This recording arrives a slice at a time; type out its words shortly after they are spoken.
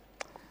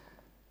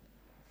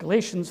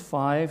Galatians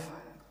 5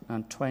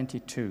 and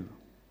 22.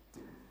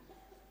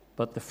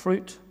 But the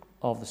fruit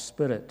of the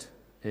Spirit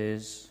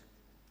is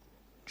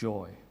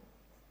joy.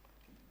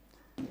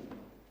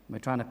 I'm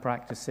trying to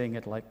practice saying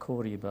it like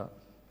Corey, but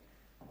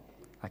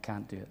I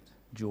can't do it.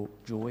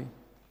 Joy?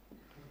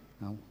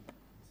 No.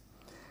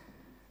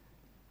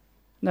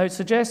 Now, it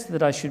suggests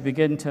that I should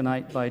begin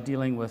tonight by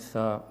dealing with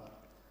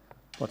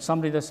what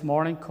somebody this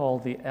morning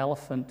called the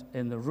elephant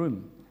in the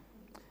room,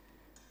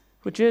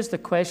 which is the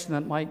question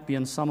that might be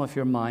in some of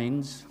your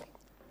minds.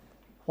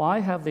 Why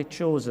have they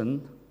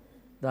chosen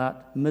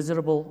that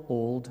miserable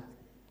old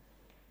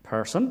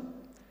person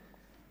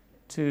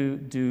to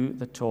do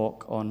the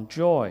talk on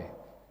joy?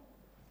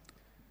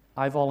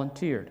 I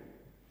volunteered.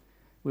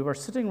 We were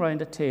sitting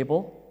around a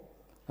table,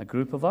 a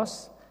group of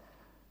us,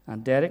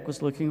 and Derek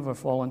was looking for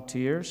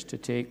volunteers to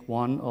take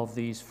one of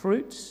these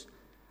fruits,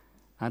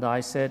 and I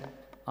said,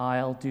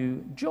 I'll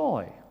do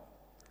joy.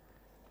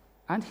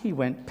 And he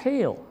went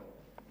pale.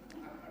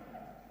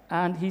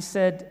 And he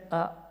said,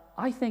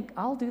 I think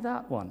I'll do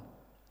that one.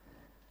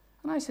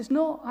 And I says,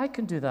 no, I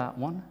can do that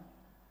one.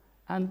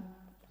 And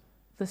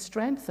the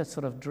strength had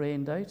sort of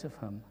drained out of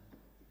him,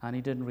 and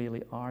he didn't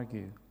really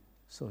argue,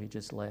 so he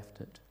just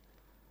left it.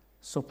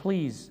 So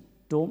please,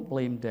 don't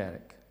blame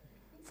Derek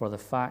for the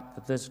fact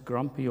that this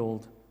grumpy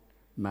old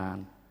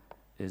man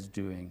is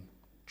doing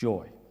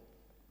joy.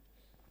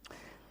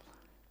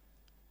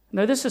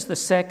 Now, this is the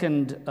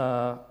second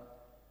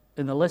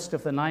in the list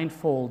of the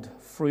ninefold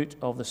fruit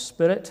of the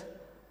Spirit.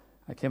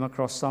 I came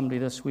across somebody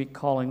this week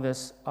calling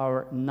this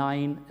our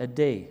 9 a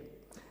day.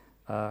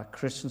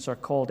 Christians are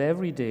called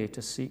every day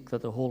to seek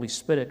that the Holy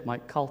Spirit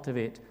might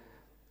cultivate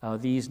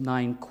these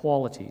 9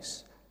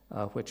 qualities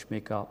which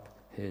make up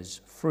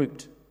his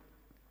fruit.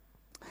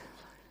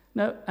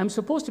 Now, I'm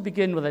supposed to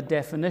begin with a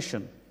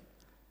definition.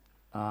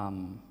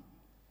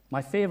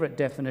 My favorite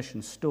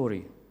definition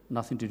story,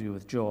 nothing to do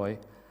with joy,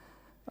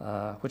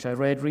 which I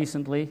read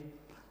recently,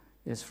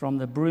 is from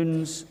the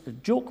Bruins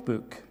Joke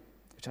Book,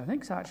 which I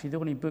think is actually the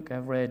only book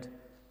I've read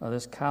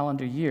this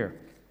calendar year.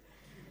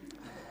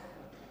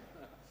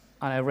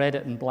 And I read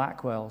it in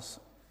Blackwell's.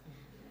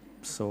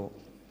 So,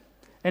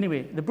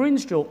 anyway, the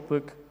Bruins Joke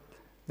Book,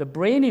 the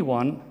brainy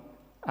one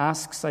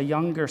asks a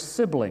younger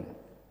sibling,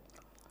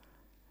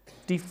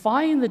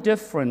 define the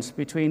difference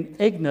between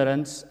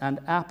ignorance and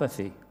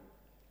apathy.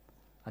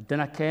 I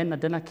dinna ken, I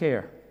dinna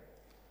care.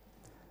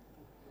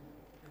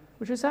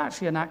 Which is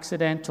actually an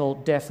accidental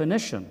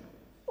definition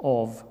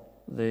of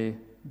the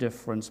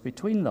difference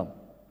between them.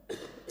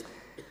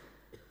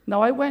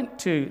 Now, I went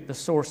to the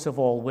source of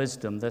all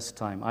wisdom this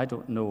time. I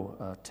don't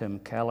know Tim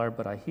Keller,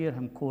 but I hear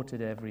him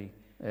quoted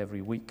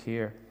every week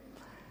here.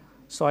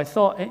 So I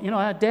thought,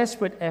 a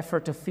desperate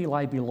effort to feel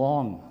I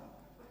belong.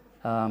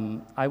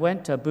 I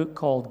went to a book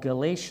called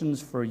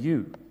Galatians for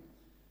You,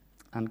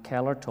 and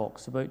Keller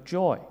talks about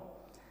joy.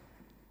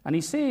 And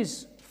he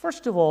says,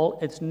 first of all,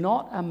 it's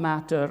not a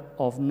matter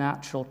of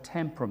natural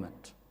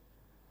temperament,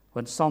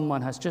 when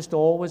someone has just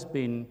always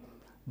been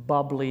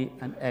bubbly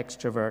and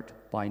extrovert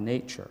by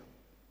nature.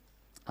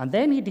 And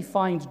then he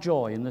defines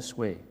joy in this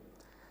way: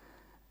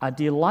 a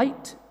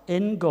delight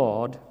in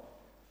God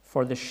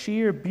for the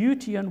sheer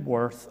beauty and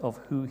worth of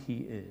who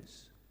he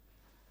is.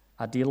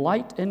 A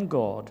delight in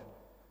God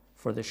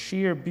for the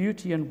sheer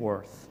beauty and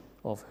worth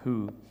of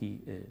who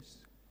he is.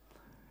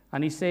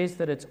 And he says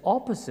that its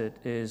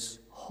opposite is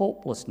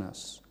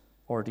hopelessness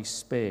or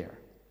despair.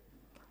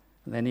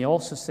 And then he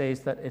also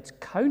says that its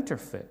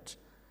counterfeit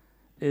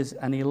is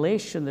an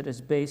elation that is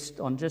based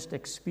on just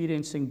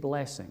experiencing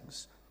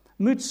blessings,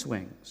 mood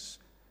swings.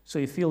 So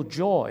you feel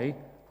joy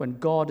when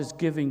God is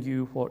giving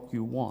you what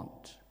you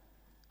want,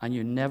 and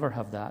you never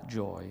have that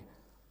joy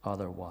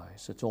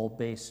otherwise. It's all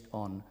based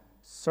on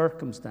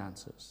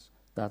circumstances.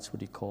 That's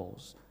what he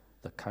calls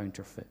the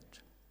counterfeit.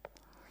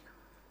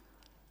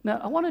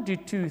 Now, I want to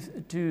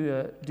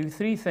do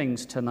 3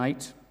 things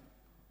tonight.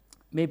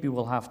 Maybe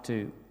we'll have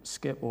to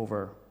skip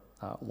over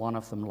one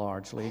of them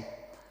largely.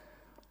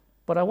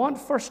 But I want,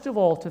 first of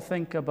all, to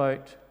think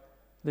about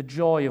the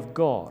joy of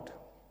God.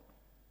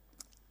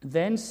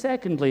 Then,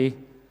 secondly,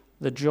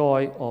 the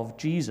joy of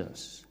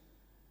Jesus.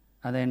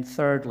 And then,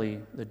 thirdly,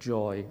 the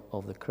joy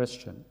of the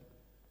Christian.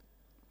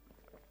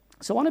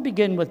 So I want to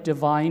begin with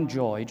divine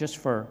joy, just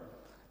for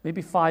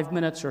maybe 5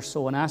 minutes or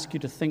so, and ask you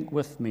to think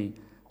with me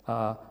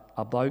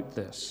about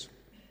this.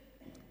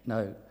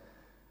 Now,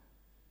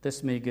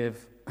 this may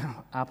give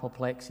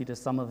apoplexy to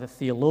some of the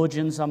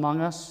theologians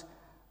among us.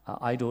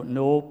 I don't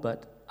know,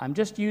 but I'm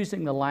just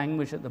using the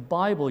language that the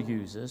Bible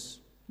uses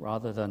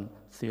rather than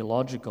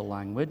theological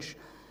language.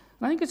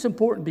 And I think it's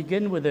important to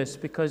begin with this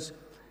because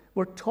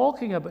we're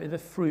talking about the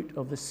fruit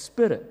of the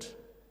Spirit,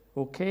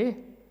 okay?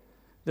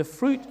 The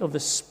fruit of the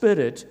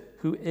Spirit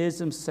who is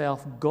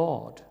himself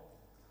God.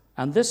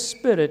 And this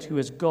Spirit who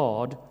is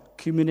God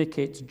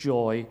communicates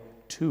joy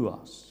to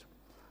us.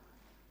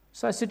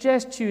 So I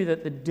suggest to you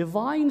that the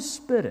divine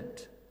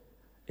Spirit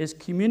is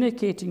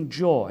communicating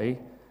joy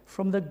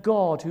from the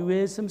God who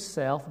is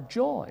himself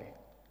joy,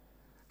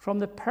 from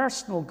the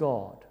personal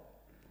God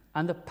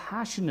and the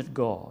passionate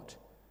God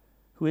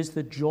who is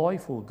the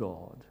joyful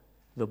God,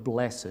 the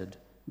blessed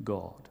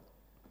God.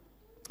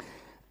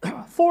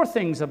 4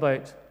 things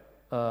about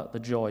the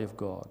joy of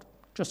God.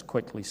 Just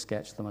quickly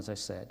sketch them, as I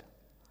said.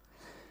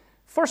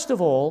 First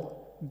of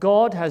all,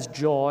 God has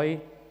joy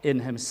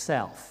in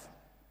himself.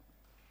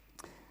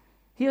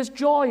 He has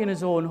joy in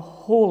his own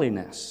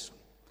holiness.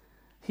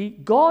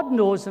 God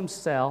knows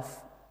himself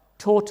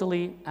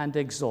totally and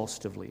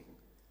exhaustively,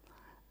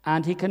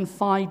 and he can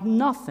find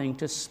nothing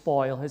to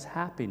spoil his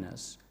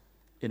happiness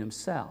in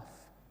himself.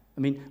 I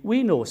mean,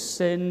 we know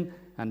sin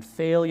and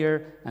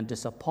failure and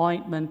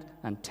disappointment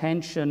and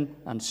tension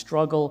and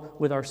struggle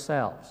with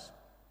ourselves,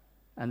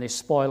 and they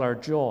spoil our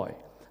joy.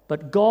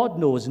 But God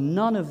knows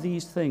none of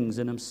these things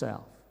in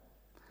himself.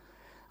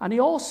 And he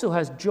also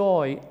has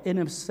joy in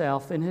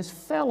himself in his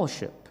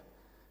fellowship,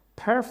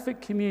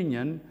 perfect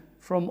communion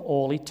from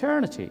all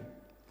eternity.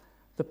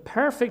 The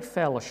perfect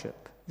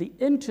fellowship, the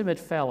intimate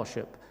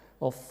fellowship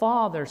of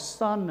Father,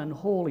 Son, and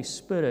Holy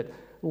Spirit,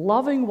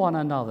 loving one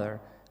another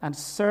and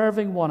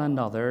serving one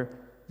another,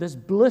 this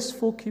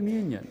blissful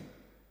communion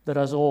that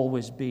has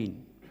always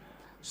been.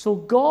 So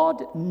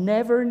God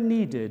never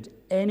needed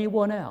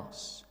anyone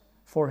else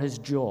for his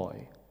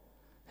joy.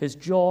 His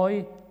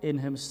joy in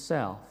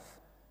himself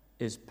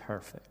is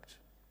perfect.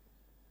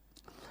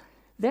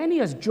 Then he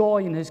has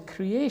joy in his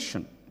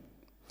creation.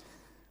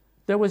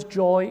 There was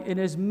joy in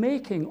his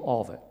making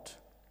of it,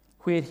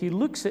 where he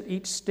looks at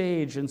each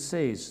stage and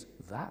says,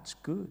 "That's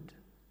good."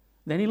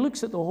 Then he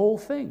looks at the whole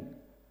thing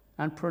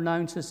and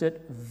pronounces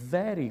it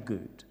very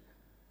good.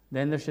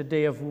 Then there's a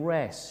day of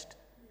rest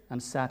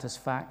and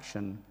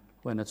satisfaction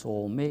when it's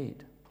all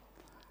made.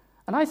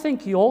 And I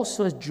think he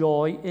also has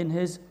joy in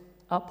his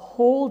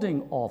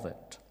upholding of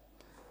it.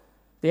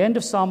 The end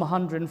of Psalm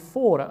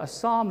 104, a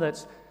psalm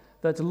that's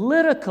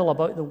lyrical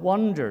about the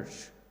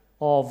wonders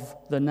of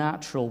the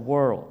natural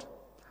world,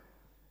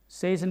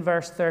 says in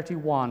verse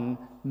 31,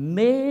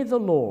 "May the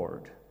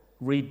Lord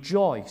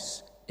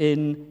rejoice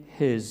in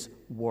his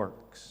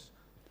works."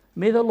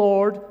 May the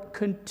Lord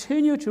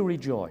continue to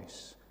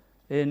rejoice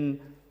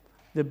in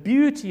the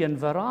beauty and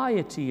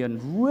variety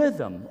and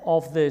rhythm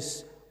of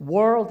this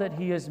world that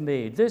he has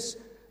made, this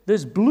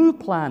blue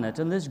planet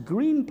and this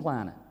green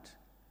planet,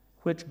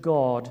 which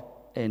God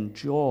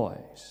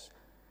enjoys.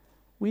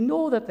 We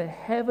know that the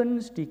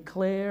heavens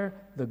declare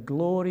the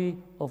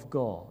glory of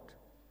God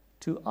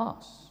to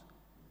us.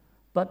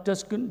 But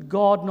does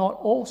God not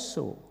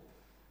also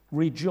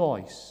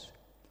rejoice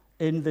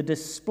in the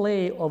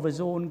display of his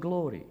own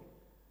glory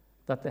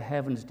that the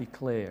heavens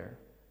declare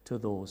to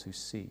those who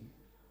see?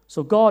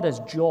 So God has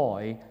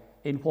joy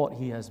in what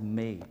he has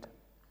made.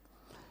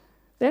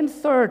 Then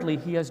thirdly,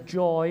 he has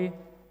joy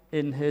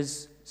in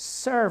his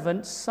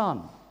servant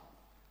son.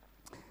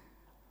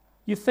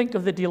 You think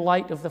of the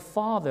delight of the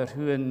Father,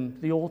 who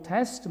in the Old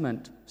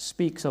Testament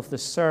speaks of the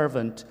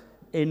servant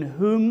in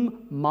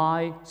whom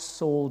my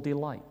soul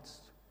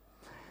delights.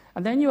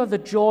 And then you have the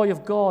joy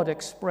of God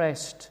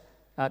expressed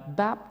at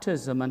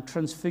baptism and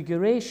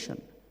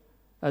transfiguration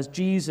as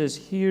Jesus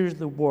hears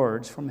the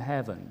words from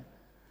heaven,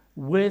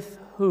 "With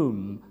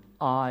whom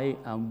I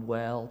am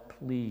well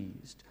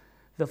pleased."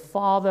 The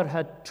Father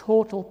had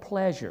total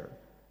pleasure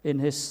in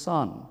his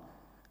Son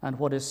and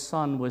what his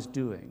Son was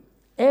doing.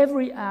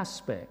 Every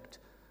aspect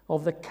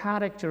of the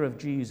character of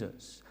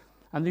Jesus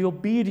and the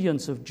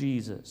obedience of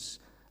Jesus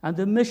and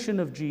the mission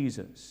of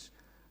Jesus,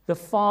 the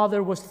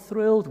Father was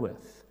thrilled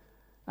with.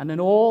 And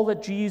in all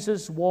that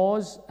Jesus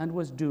was and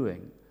was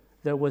doing,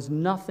 there was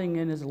nothing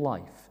in his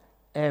life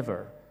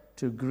ever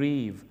to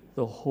grieve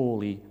the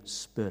Holy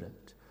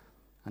Spirit.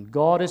 And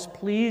God is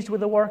pleased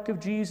with the work of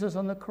Jesus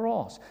on the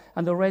cross,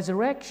 and the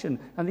resurrection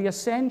and the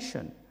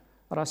ascension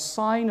are a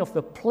sign of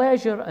the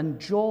pleasure and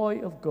joy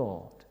of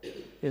God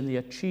in the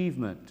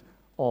achievement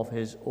of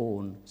his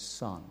own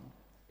Son.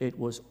 It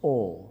was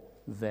all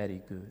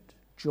very good.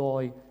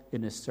 Joy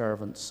in his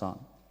servant Son.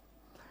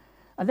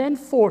 And then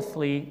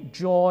fourthly,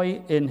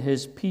 joy in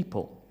his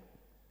people.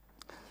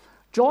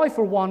 Joy,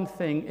 for one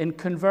thing, in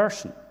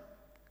conversion.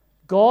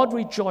 God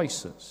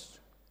rejoices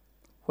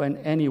when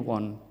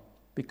anyone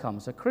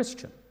becomes a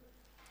Christian.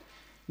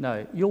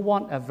 Now, you'll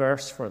want a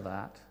verse for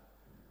that.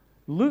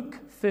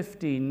 Luke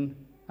 15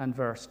 and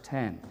verse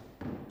 10.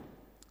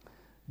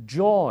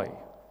 Joy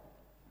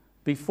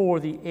before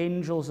the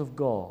angels of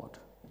God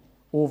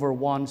over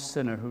one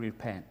sinner who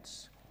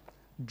repents.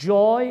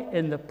 Joy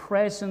in the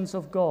presence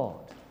of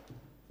God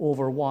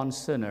over one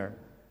sinner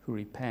who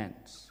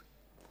repents.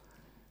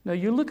 Now,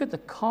 you look at the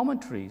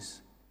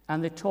commentaries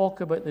and they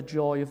talk about the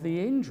joy of the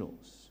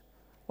angels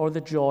or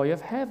the joy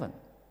of heaven.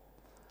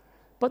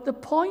 But the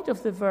point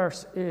of the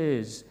verse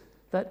is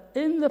that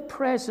in the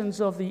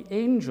presence of the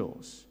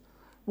angels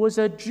was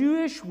a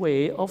Jewish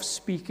way of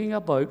speaking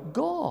about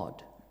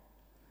God.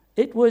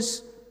 It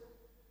was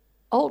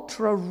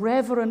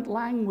ultra-reverent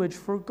language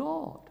for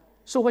God.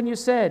 So when you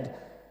said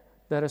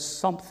there is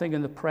something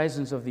in the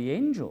presence of the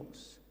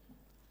angels,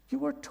 you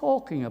were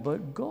talking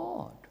about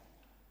God.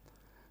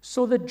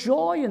 So the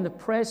joy in the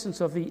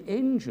presence of the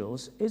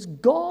angels is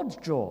God's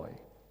joy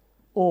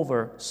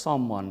over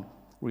someone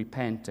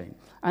repenting.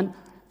 And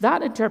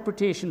that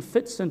interpretation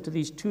fits into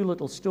these two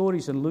little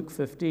stories in Luke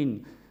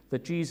 15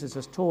 that Jesus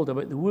has told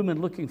about the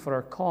woman looking for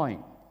her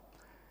coin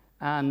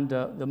and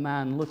the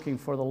man looking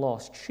for the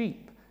lost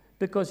sheep.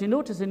 Because you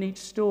notice in each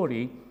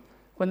story,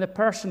 when the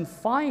person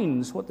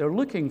finds what they're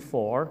looking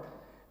for,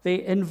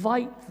 they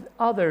invite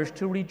others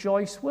to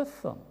rejoice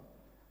with them.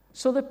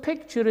 So the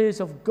picture is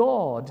of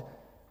God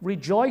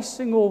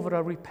rejoicing over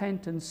a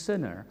repentant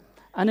sinner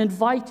and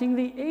inviting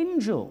the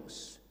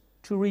angels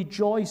to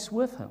rejoice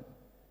with him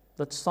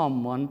that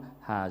someone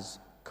has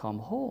come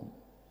home.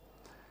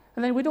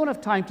 And then we don't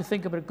have time to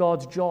think about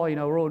God's joy in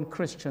our own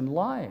Christian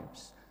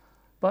lives,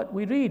 but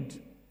we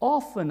read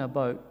often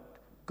about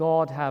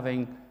God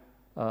having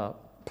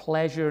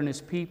pleasure in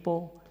his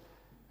people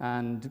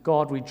and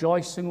God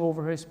rejoicing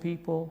over his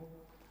people.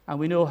 And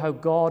we know how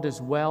God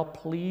is well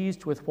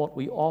pleased with what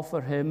we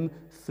offer him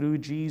through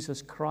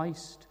Jesus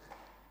Christ.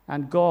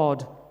 And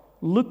God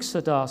looks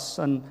at us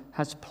and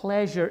has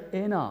pleasure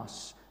in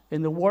us,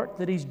 in the work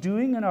that he's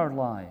doing in our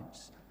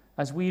lives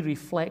as we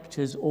reflect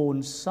his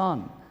own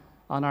Son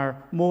and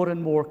are more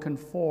and more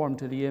conformed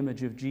to the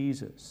image of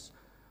Jesus.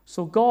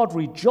 So God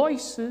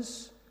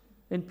rejoices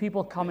in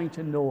people coming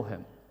to know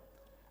him,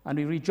 and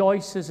he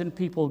rejoices in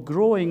people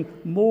growing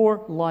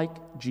more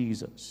like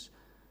Jesus.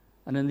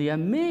 And in the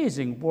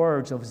amazing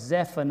words of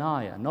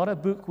Zephaniah, not a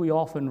book we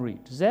often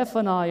read,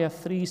 Zephaniah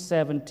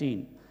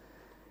 3:17,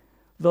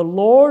 the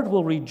Lord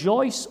will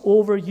rejoice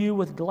over you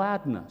with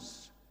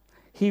gladness.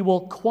 He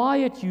will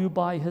quiet you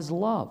by his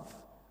love.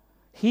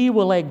 He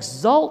will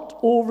exult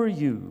over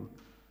you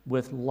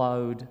with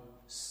loud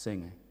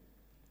singing.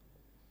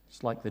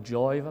 It's like the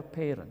joy of a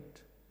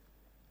parent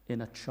in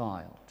a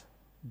child.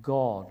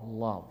 God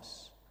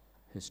loves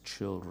his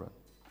children.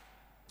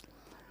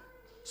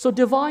 So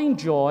divine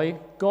joy,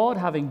 God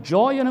having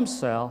joy in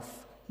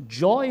himself,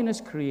 joy in his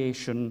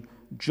creation,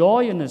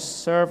 joy in his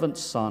servant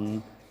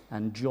Son,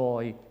 and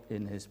joy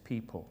in his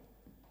people.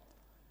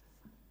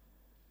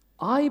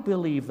 I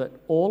believe that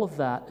all of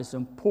that is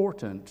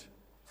important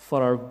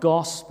for our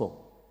gospel.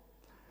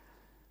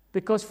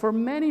 Because for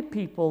many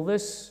people,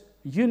 this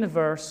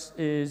universe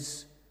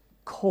is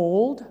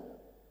cold,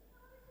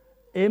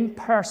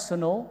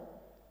 impersonal,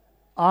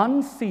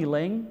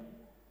 unfeeling,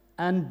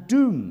 and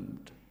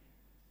doomed.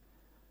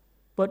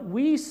 But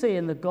we say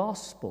in the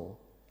gospel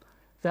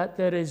that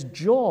there is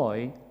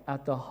joy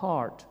at the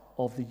heart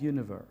of the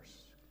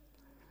universe.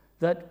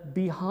 That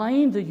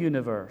behind the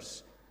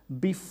universe,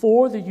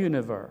 before the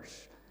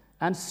universe,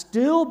 and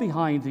still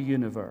behind the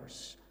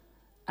universe,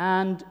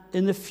 and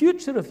in the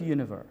future of the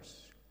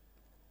universe,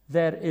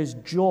 there is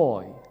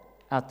joy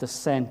at the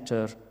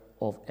center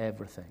of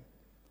everything.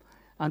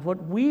 And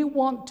what we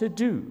want to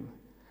do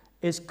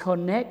is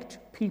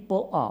connect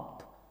people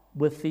up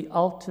with the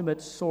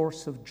ultimate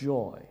source of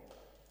joy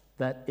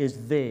that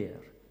is there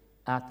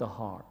at the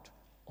heart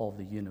of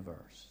the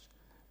universe.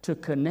 To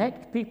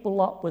connect people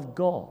up with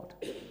God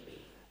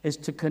is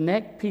to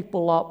connect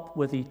people up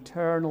with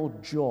eternal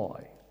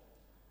joy.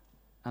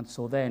 And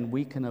so then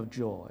we can have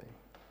joy,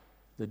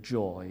 the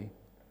joy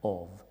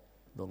of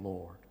the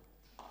Lord.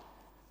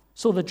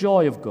 So the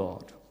joy of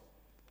God.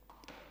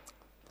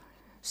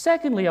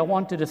 Secondly, I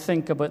wanted to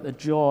think about the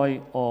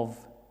joy of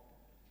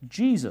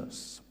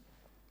Jesus.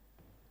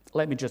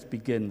 Let me just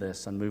begin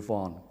this and move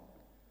on.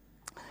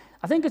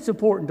 I think it's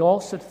important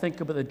also to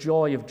think about the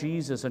joy of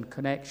Jesus in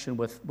connection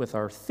with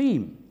our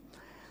theme,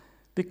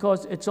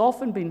 because it's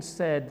often been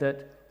said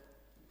that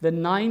the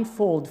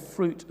ninefold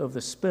fruit of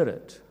the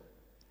Spirit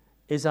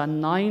is a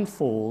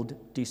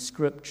ninefold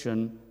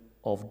description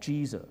of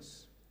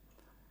Jesus.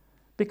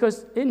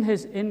 Because in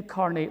his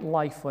incarnate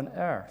life on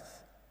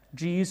earth,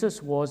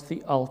 Jesus was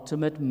the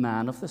ultimate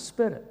man of the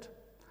Spirit.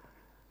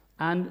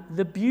 And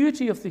the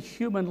beauty of the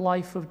human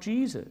life of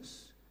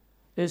Jesus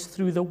is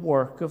through the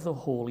work of the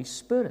Holy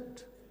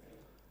Spirit.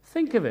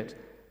 Think of it.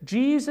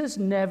 Jesus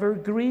never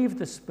grieved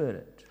the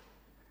Spirit.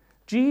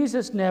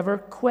 Jesus never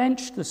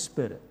quenched the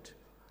Spirit.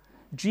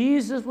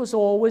 Jesus was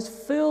always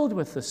filled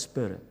with the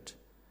Spirit.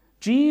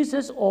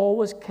 Jesus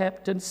always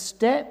kept in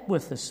step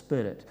with the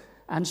Spirit.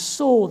 And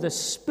so the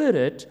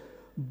Spirit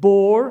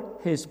bore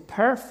his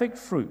perfect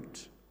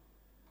fruit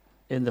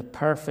in the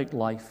perfect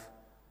life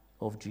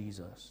of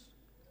Jesus.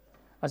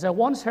 As I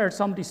once heard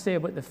somebody say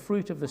about the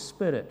fruit of the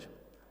Spirit,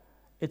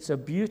 it's a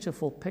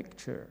beautiful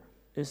picture,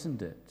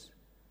 isn't it?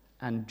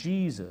 And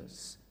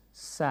Jesus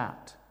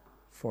sat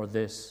for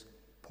this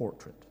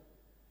portrait.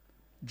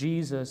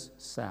 Jesus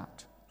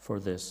sat for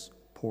this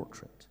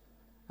portrait.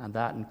 And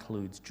that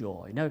includes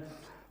joy. Now,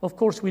 of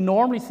course, we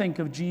normally think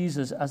of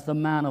Jesus as the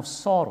man of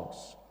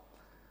sorrows.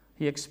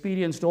 He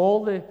experienced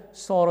all the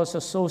sorrows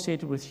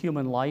associated with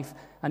human life,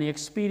 and he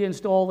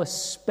experienced all the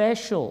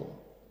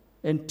special,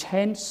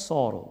 intense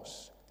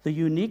sorrows, the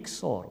unique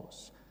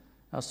sorrows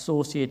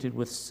associated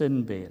with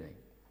sin-bearing.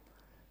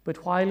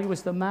 But while he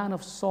was the man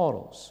of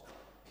sorrows,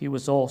 he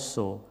was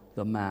also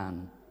the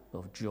man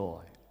of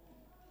joy.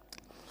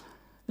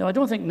 Now, I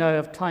don't think now I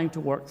have time to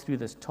work through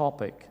this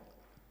topic,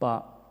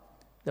 but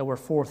there were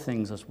 4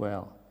 things as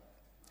well.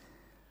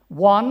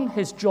 One,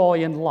 his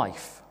joy in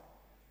life,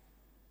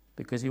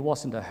 because he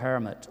wasn't a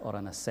hermit or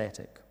an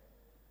ascetic.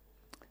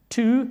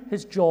 Two,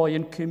 his joy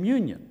in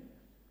communion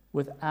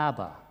with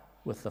Abba,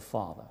 with the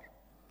Father.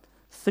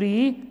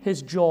 Three,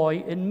 his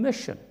joy in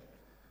mission,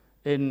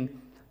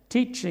 in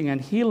teaching and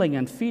healing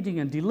and feeding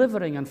and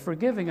delivering and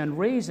forgiving and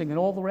raising and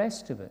all the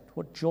rest of it.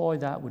 What joy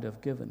that would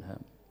have given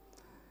him.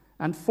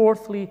 And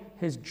fourthly,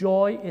 his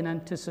joy in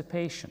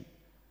anticipation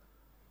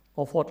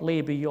of what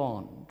lay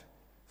beyond.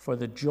 For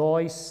the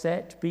joy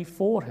set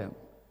before him,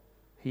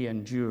 he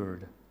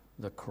endured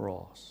the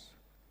cross.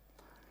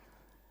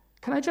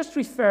 Can I just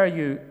refer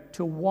you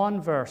to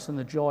one verse in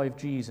the joy of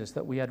Jesus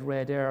that we had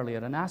read earlier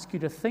and ask you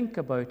to think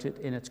about it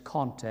in its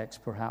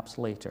context perhaps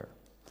later?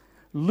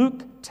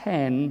 Luke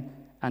 10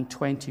 and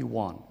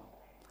 21.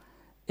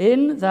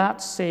 In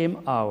that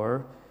same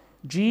hour,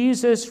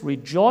 Jesus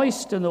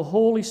rejoiced in the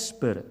Holy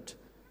Spirit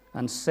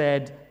and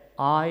said,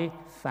 I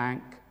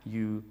thank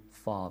you,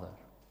 Father.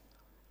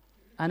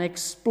 An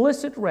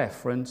explicit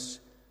reference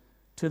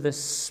to the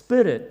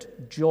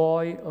Spirit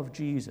joy of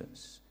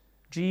Jesus.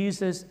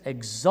 Jesus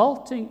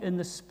exulting in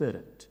the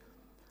Spirit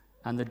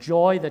and the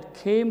joy that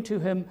came to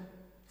him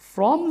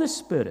from the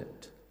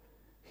Spirit,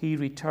 he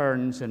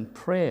returns in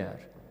prayer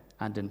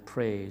and in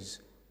praise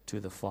to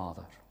the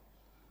Father.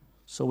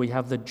 So we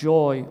have the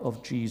joy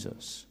of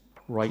Jesus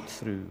right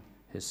through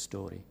his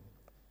story.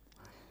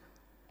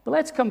 But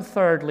let's come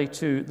thirdly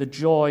to the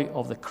joy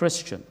of the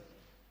Christian,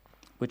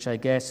 which I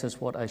guess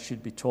is what I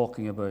should be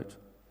talking about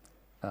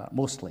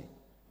mostly.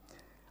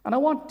 And I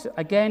want,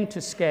 again,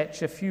 to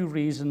sketch a few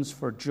reasons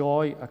for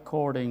joy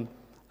according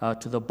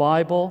to the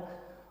Bible,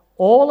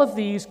 all of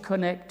these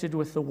connected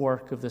with the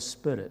work of the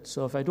Spirit.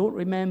 So if I don't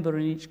remember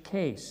in each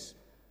case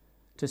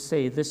to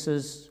say this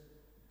is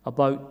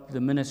about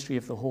the ministry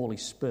of the Holy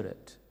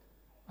Spirit,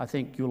 I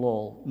think you'll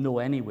all know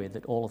anyway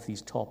that all of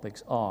these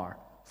topics are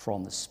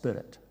from the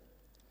Spirit.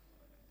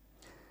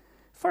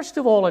 First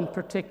of all, and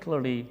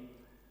particularly,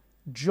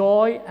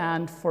 joy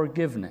and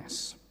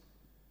forgiveness.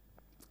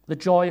 The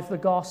joy of the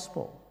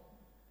gospel.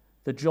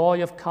 The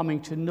joy of coming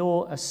to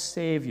know a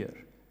Savior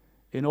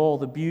in all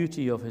the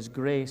beauty of his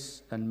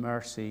grace and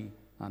mercy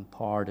and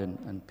pardon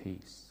and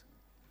peace.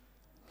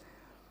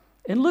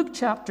 In Luke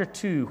chapter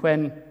 2,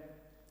 when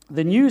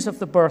the news of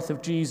the birth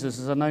of Jesus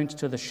is announced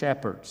to the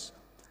shepherds,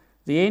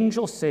 the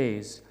angel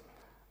says,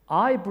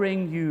 I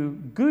bring you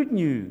good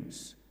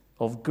news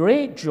of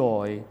great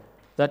joy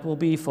that will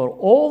be for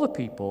all the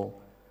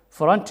people,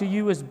 for unto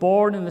you is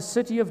born in the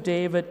city of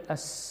David a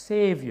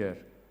Savior,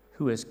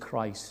 who is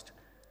Christ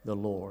the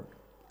Lord.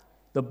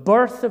 The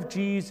birth of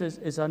Jesus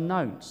is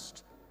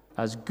announced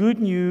as good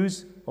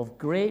news of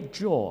great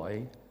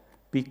joy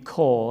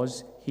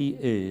because he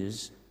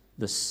is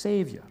the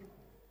Savior.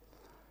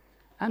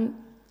 And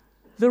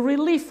the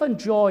relief and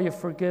joy of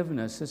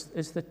forgiveness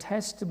is the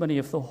testimony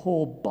of the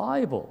whole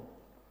Bible.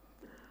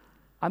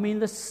 I mean,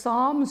 the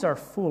Psalms are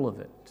full of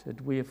it,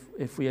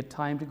 if we had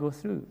time to go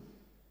through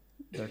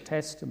their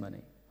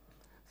testimony.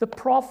 The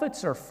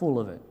prophets are full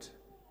of it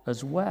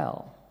as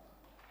well.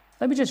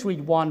 Let me just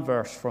read one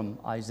verse from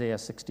Isaiah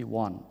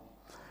 61.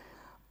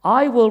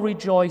 I will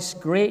rejoice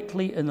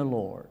greatly in the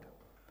Lord.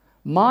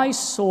 My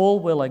soul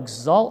will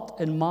exult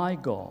in my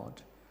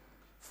God,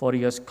 for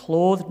he has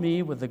clothed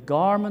me with the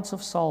garments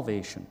of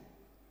salvation.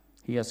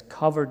 He has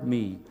covered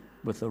me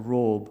with a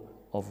robe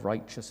of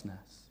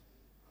righteousness.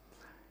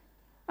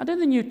 And in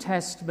the New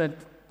Testament,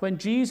 when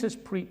Jesus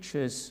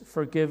preaches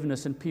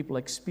forgiveness and people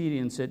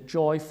experience it,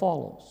 joy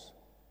follows.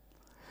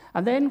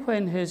 And then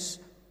when his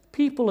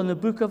people in the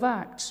book of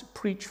Acts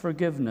preach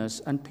forgiveness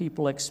and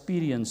people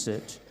experience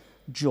it,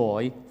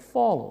 joy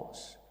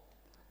follows.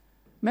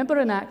 Remember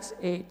in Acts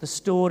 8 the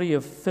story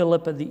of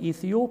Philip and the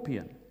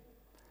Ethiopian.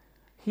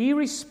 He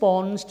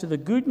responds to the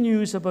good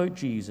news about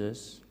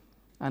Jesus,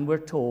 and we're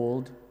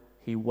told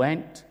he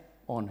went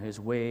on his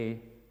way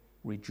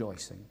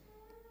rejoicing.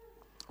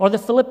 Or the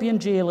Philippian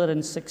jailer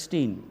in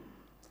 16.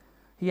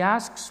 He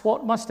asks,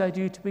 what must I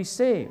do to be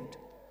saved?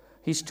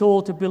 He's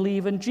told to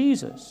believe in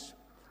Jesus.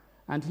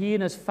 And he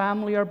and his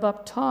family are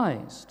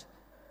baptized.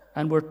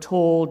 And we're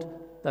told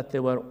that they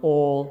were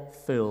all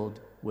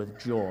filled with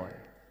joy.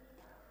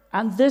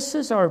 And this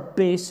is our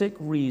basic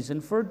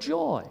reason for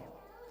joy.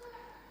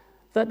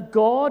 That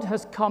God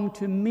has come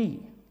to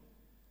me.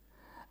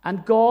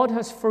 And God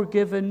has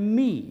forgiven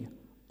me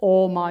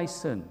all my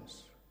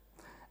sins.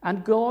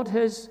 And God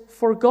has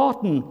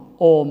forgotten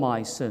all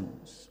my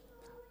sins.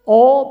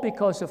 All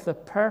because of the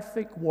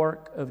perfect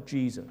work of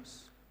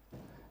Jesus.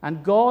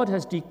 And God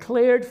has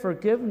declared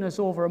forgiveness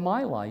over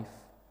my life,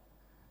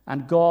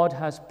 and God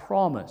has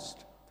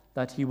promised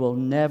that he will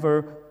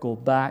never go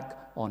back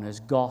on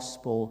his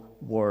gospel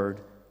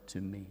word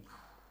to me.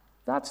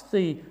 That's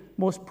the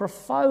most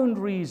profound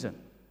reason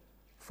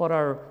for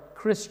our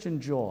Christian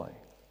joy,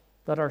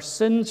 that our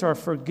sins are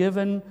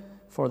forgiven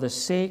for the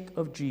sake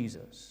of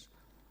Jesus.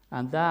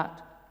 And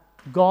that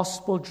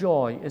gospel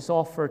joy is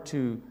offered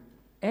to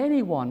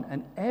anyone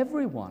and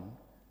everyone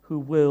who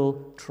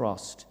will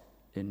trust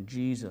in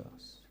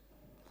Jesus.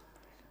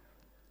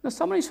 Now,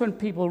 sometimes when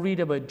people read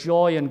about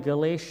joy in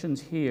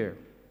Galatians here,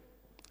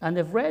 and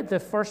they've read the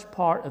first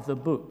part of the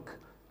book,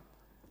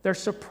 they're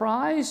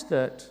surprised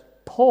that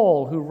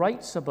Paul, who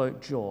writes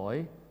about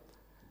joy,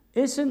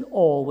 isn't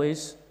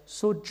always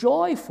so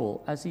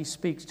joyful as he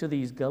speaks to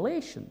these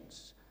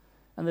Galatians.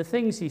 And the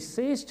things he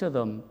says to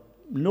them,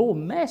 no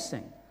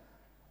messing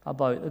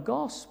about the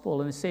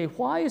gospel. And they say,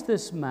 why is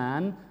this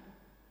man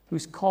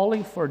who's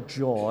calling for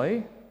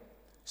joy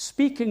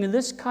speaking in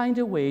this kind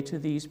of way to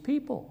these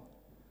people?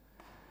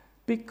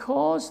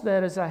 Because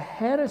there is a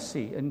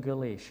heresy in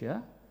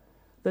Galatia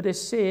that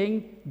is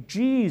saying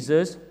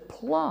Jesus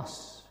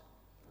plus.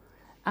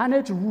 And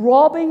it's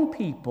robbing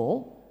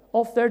people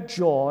of their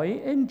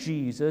joy in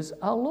Jesus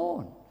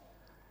alone.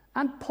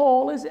 And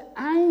Paul is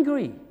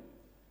angry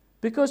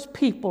because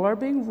people are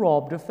being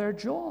robbed of their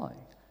joy.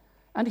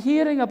 And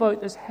hearing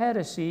about this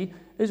heresy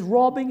is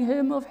robbing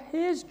him of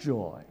his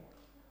joy.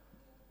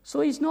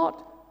 So he's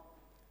not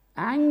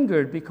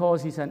angered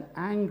because he's an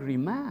angry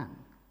man.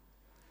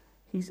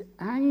 He's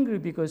angry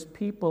because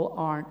people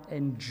aren't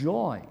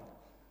enjoying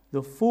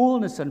the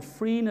fullness and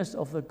freeness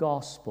of the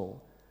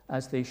gospel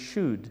as they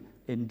should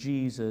in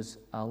Jesus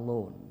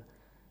alone.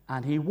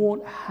 And he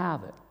won't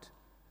have it.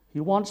 He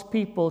wants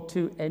people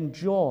to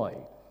enjoy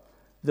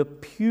the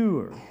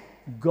pure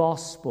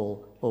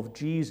gospel of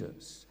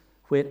Jesus,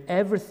 where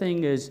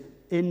everything is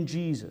in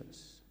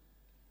Jesus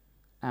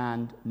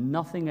and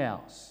nothing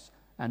else,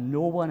 and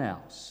no one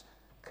else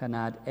can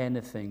add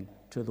anything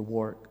to the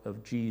work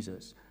of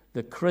Jesus.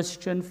 The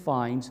Christian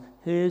finds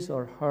his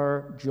or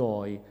her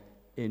joy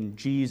in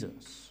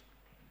Jesus,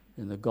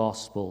 in the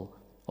gospel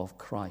of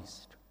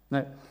Christ.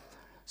 Now,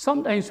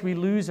 sometimes we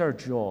lose our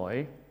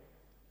joy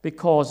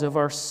because of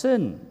our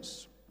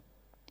sins.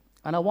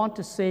 And I want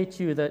to say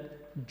to you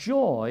that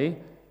joy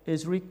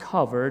is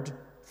recovered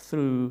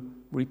through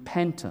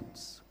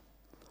repentance.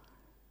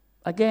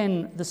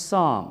 Again, the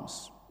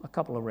Psalms, a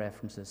couple of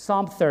references.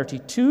 Psalm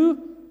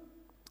 32.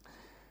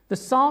 The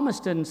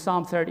psalmist in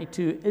Psalm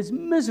 32 is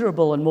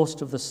miserable in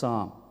most of the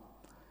psalm.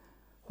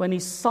 When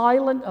he's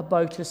silent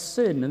about his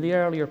sin in the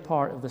earlier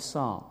part of the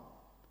psalm,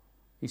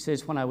 he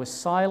says, when I was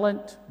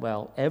silent,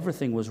 well,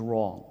 everything was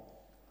wrong.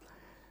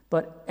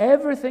 But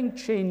everything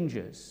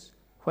changes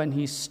when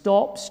he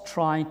stops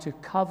trying to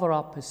cover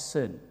up his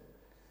sin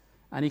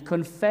and he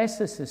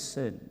confesses his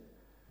sin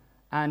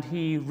and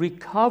he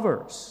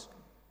recovers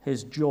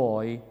his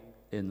joy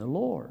in the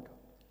Lord.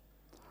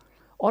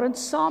 Or in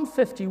Psalm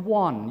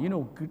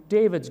 51,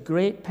 David's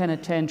great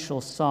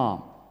penitential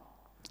psalm.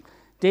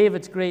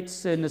 David's great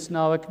sin is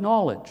now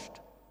acknowledged.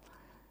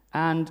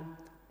 And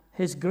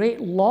his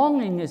great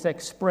longing is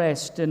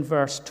expressed in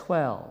verse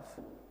 12.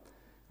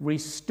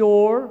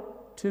 Restore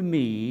to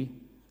me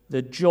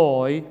the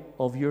joy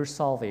of your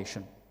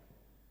salvation,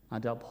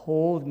 and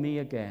uphold me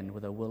again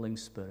with a willing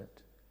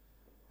spirit.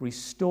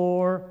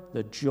 Restore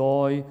the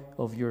joy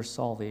of your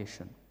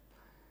salvation.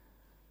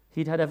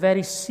 He'd had a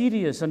very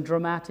serious and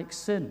dramatic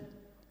sin,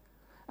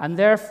 and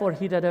therefore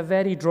he'd had a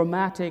very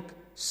dramatic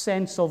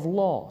sense of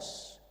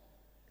loss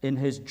in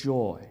his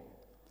joy.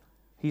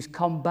 He's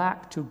come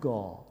back to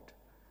God,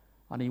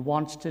 and he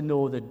wants to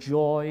know the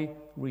joy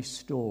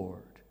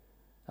restored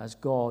as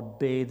God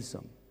bathes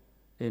him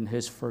in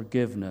his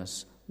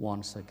forgiveness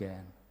once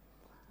again.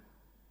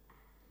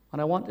 And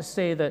I want to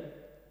say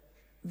that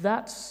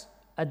that's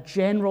a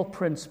general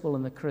principle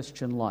in the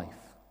Christian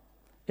life,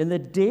 in the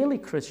daily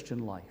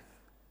Christian life,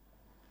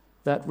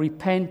 that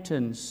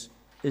repentance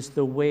is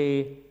the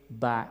way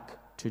back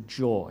to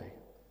joy.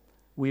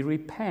 We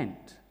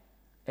repent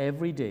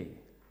every day,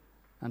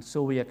 and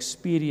so we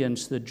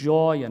experience the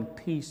joy and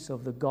peace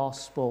of the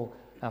gospel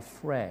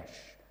afresh,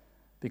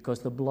 because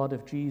the blood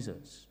of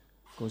Jesus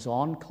goes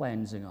on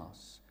cleansing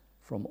us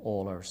from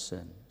all our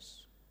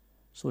sins.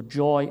 So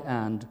joy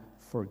and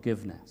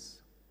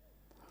forgiveness.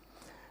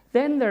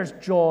 Then there's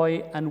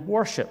joy and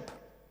worship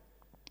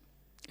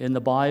in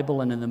the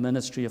Bible and in the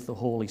ministry of the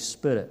Holy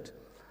Spirit.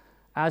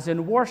 As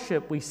in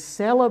worship, we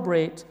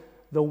celebrate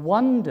the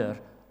wonder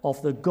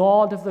of the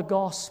God of the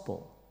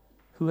gospel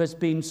who has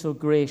been so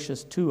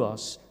gracious to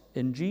us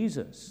in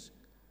Jesus.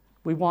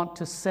 We want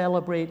to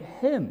celebrate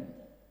him,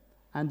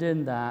 and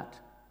in that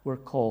we're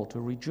called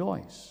to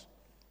rejoice.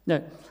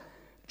 Now,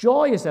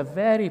 joy is a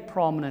very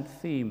prominent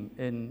theme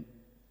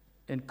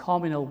in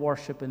communal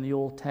worship in the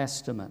Old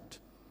Testament.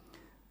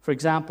 For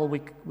example,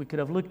 we could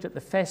have looked at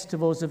the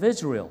festivals of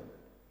Israel,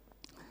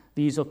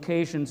 these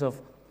occasions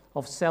of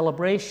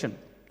celebration,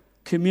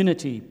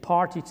 community,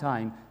 party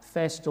time,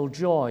 festal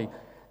joy.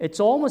 It's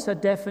almost a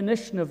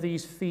definition of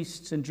these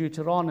feasts in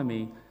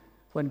Deuteronomy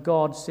when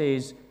God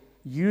says,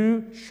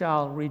 "You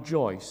shall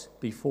rejoice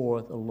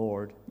before the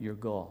Lord your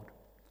God."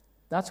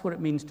 That's what it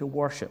means to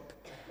worship,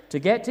 to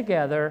get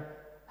together,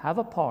 have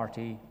a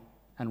party,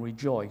 and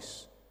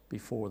rejoice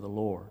before the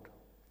Lord.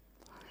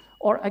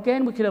 Or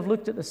again, we could have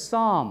looked at the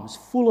Psalms,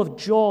 full of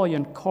joy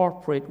and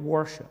corporate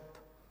worship.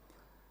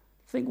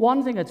 I think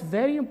one thing that's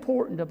very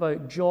important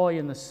about joy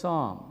in the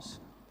Psalms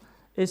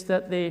is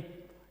that they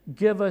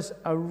give us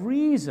a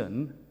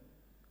reason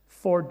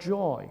for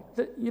joy.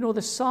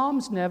 The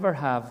Psalms never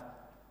have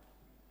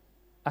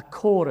a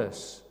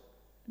chorus,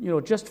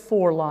 just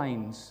 4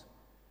 lines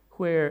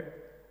where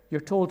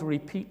you're told to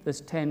repeat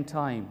this 10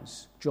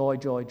 times. Joy,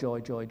 joy, joy,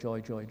 joy, joy,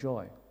 joy,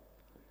 joy.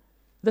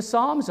 The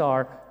Psalms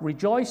are,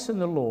 rejoice in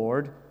the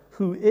Lord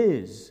who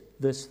is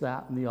this,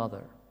 that, and the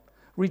other.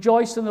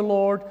 Rejoice in the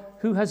Lord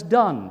who has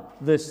done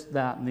this,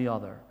 that, and the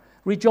other.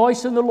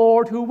 Rejoice in the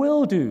Lord who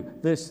will do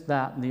this,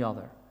 that, and the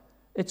other.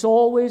 It's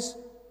always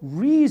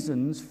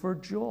reasons for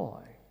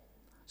joy.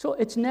 So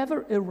it's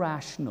never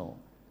irrational.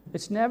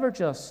 It's never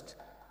just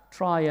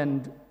try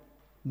and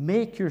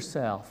make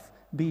yourself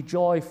be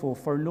joyful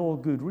for no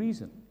good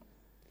reason.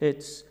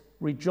 It's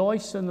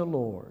rejoice in the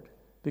Lord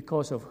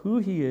because of who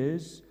He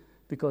is,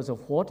 because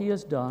of what He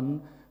has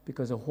done,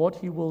 because of what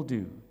He will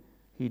do.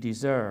 He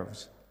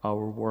deserves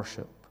our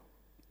worship.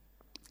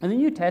 In the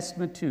New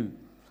Testament too,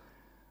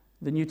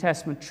 the New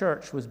Testament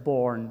church was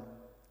born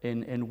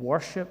in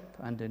worship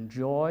and in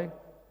joy.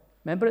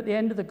 Remember at the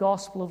end of the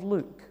Gospel of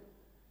Luke,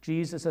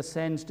 Jesus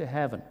ascends to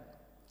heaven,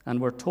 and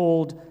we're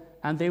told,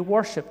 and they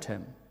worshipped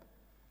Him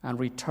and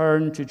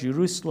returned to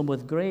Jerusalem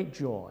with great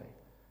joy,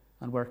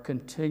 and were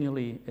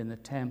continually in the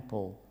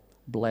temple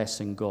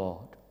blessing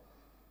God.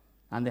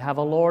 And they have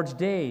a Lord's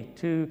Day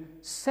to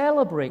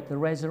celebrate the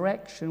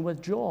resurrection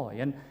with joy.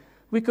 And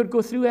we could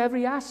go through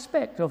every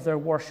aspect of their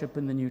worship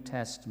in the New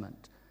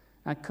Testament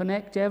and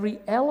connect every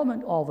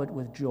element of it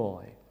with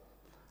joy.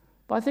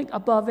 But I think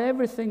above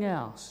everything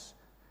else,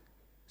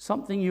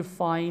 something you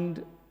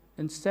find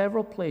in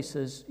several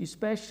places,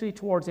 especially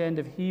towards the end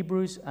of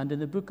Hebrews and in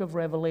the book of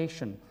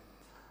Revelation,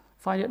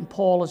 find it in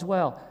Paul as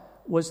well,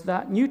 was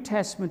that New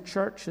Testament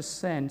church's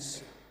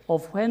sense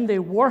of when they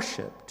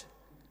worshipped,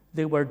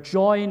 they were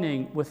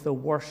joining with the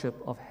worship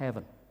of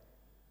heaven.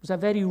 It was a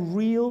very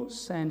real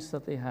sense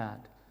that they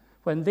had.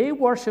 When they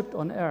worshipped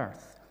on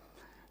earth,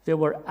 they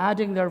were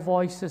adding their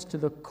voices to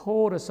the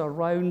chorus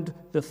around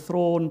the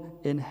throne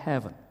in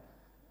heaven.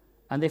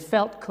 And they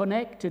felt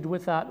connected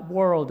with that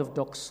world of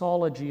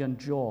doxology and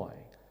joy.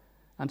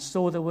 And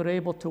so they were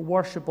able to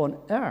worship on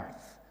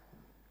earth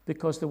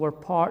because they were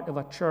part of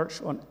a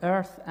church on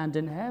earth and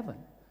in heaven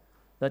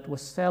that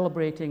was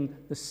celebrating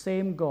the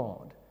same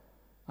God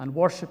and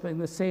worshiping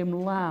the same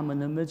Lamb in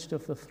the midst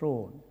of the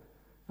throne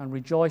and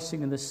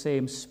rejoicing in the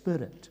same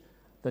Spirit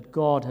that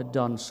God had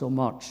done so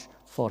much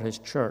for His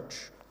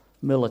church,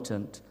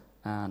 militant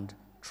and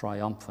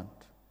triumphant.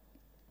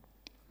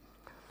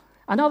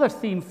 Another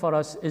theme for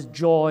us is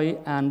joy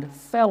and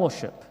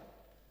fellowship.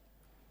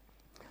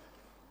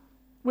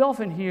 We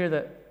often hear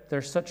that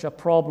there's such a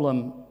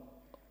problem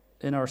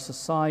in our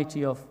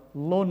society of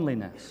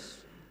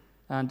loneliness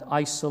and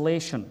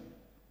isolation.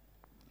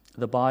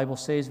 The Bible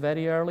says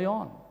very early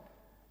on,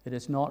 it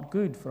is not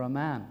good for a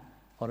man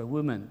or a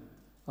woman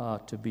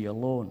to be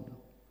alone.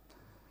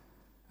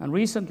 And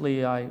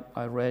recently I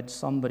read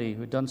somebody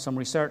who'd done some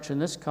research in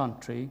this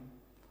country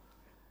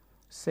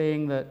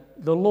saying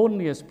that the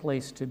loneliest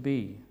place to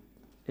be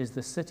is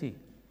the city.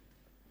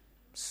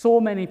 So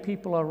many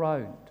people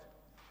around,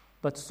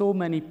 but so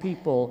many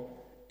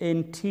people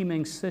in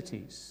teeming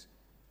cities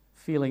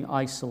feeling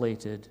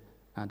isolated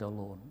and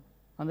alone.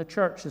 And the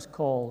church is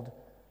called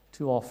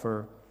to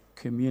offer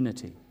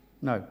community.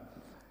 Now,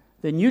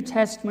 the New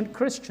Testament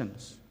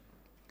Christians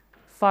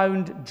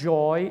found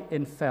joy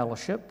in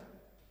fellowship,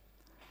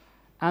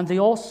 and they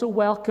also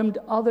welcomed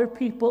other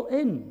people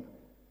in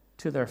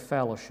to their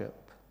fellowship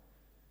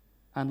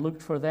and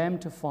looked for them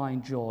to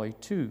find joy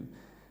too.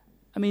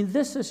 I mean,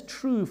 this is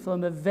true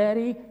from the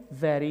very,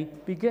 very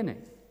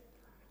beginning.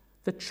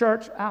 The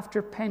church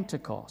after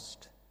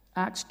Pentecost,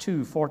 Acts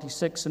 2,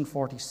 46 and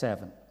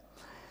 47.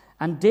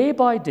 And day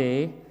by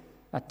day,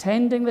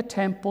 attending the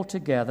temple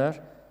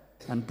together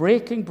and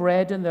breaking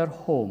bread in their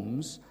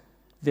homes,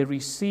 they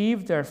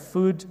received their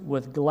food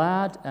with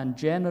glad and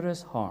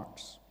generous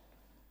hearts,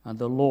 and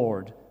the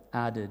Lord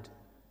added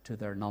to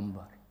their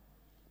number.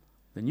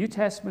 The New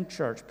Testament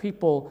church,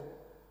 people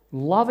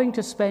loving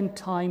to spend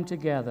time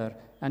together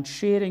and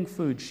sharing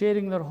food,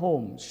 sharing their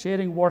homes,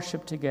 sharing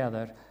worship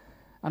together,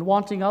 and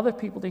wanting other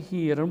people to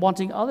hear, and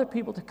wanting other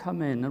people to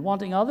come in, and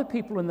wanting other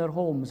people in their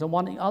homes, and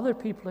wanting other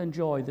people to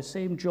enjoy the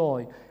same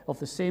joy of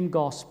the same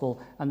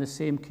gospel and the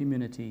same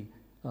community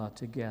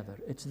together.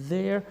 It's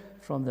there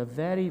from the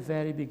very,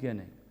 very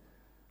beginning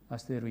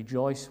as they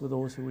rejoice with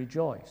those who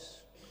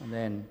rejoice, and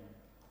then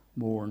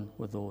mourn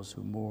with those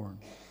who mourn.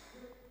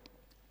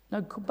 Now,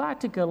 go back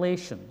to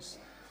Galatians.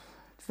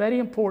 It's very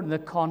important, the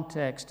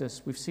context,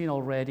 as we've seen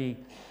already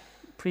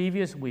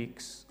previous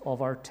weeks,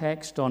 of our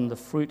text on the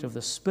fruit of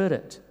the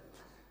Spirit,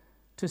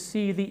 to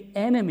see the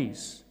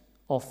enemies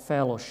of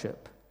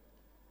fellowship.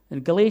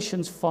 In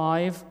Galatians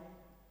 5,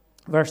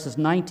 verses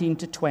 19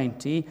 to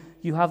 20,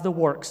 you have the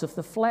works of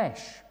the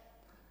flesh.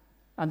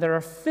 And there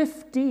are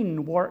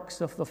 15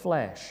 works of the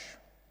flesh,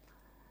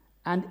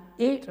 and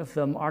 8 of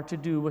them are to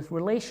do with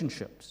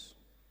relationships.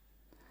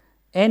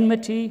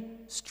 Enmity,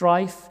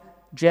 strife,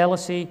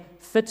 jealousy,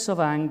 fits of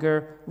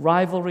anger,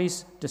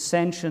 rivalries,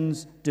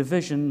 dissensions,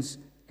 divisions,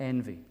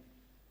 envy.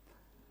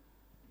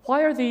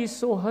 Why are these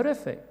so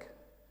horrific?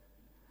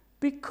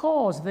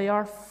 because they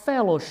are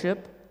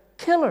fellowship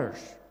killers.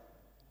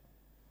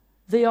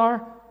 They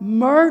are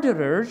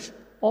murderers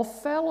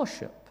of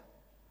fellowship,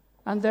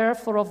 and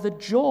therefore of the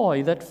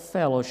joy that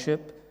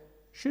fellowship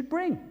should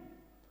bring.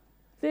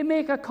 They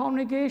make a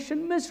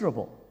congregation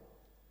miserable,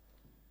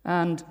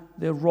 and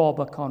they rob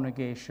a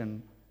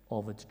congregation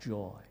of its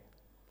joy.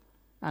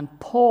 And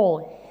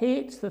Paul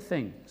hates the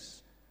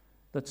things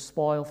that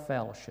spoil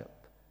fellowship,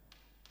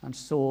 and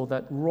so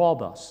that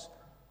rob us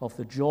of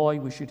the joy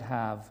we should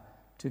have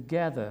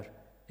together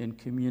in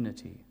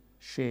community,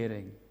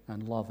 sharing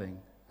and loving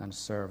and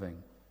serving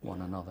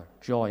one another.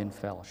 Joy in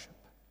fellowship.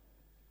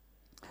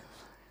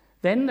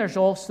 Then there's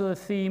also the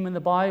theme in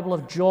the Bible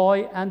of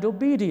joy and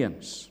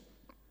obedience.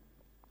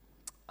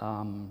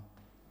 For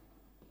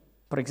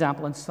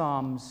example, in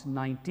Psalms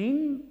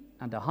 19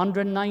 and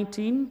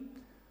 119,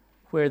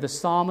 where the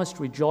psalmist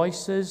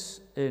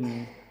rejoices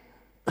in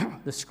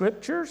the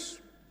Scriptures,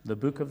 the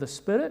book of the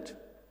Spirit.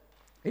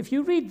 If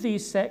you read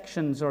these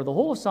sections, or the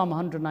whole of Psalm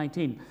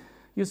 119,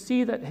 you'll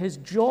see that his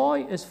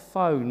joy is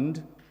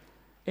found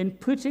in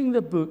putting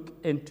the book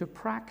into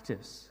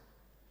practice.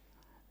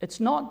 It's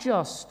not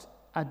just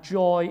a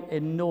joy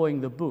in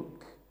knowing the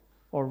book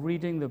or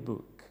reading the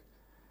book.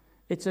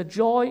 It's a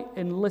joy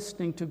in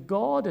listening to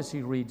God as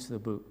he reads the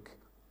book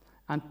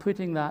and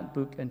putting that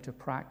book into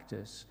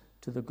practice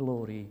to the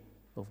glory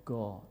of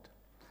God.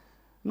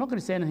 I'm not going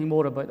to say anything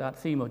more about that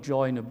theme of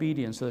joy and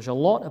obedience. So there's a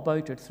lot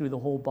about it through the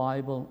whole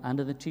Bible and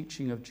in the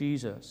teaching of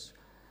Jesus.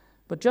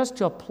 But just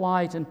to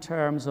apply it in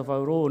terms of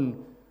our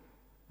own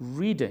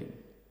reading,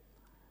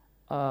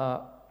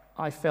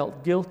 I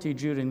felt guilty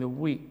during the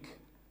week.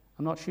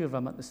 I'm not sure if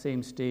I'm at the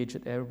same stage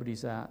that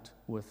everybody's at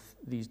with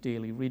these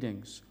daily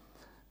readings,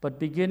 but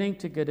beginning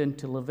to get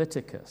into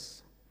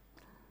Leviticus.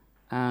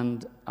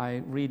 And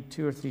I read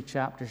 2 or 3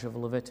 chapters of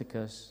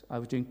Leviticus. I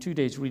was doing 2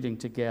 days reading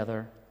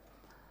together,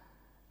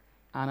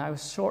 and I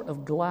was sort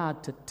of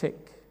glad to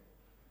tick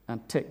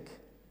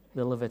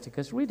the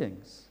Leviticus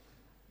readings.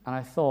 And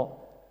I thought,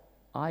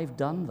 I've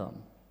done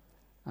them.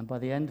 And by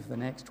the end of the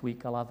next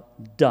week, I'll have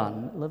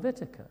done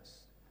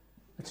Leviticus.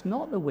 It's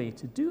not the way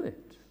to do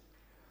it.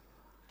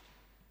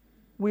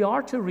 We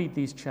are to read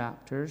these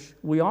chapters.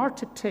 We are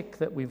to tick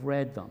that we've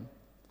read them.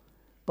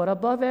 But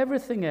above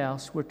everything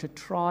else, we're to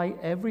try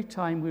every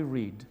time we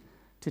read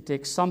to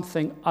take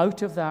something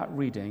out of that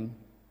reading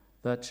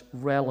that's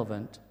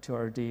relevant to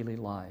our daily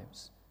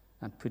lives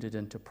and put it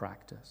into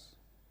practice.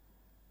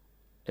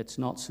 It's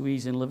not so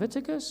easy in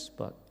Leviticus,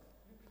 but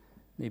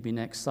maybe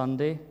next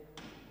Sunday,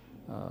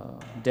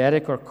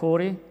 Derek or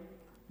Corey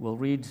will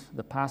read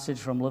the passage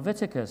from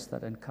Leviticus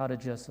that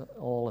encourages us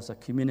all as a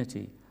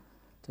community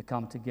to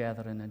come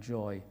together and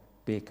enjoy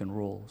bacon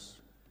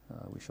rolls.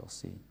 We shall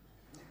see.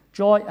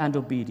 Joy and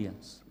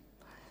obedience.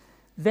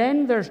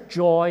 Then there's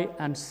joy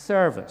and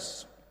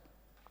service.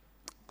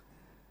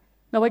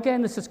 Now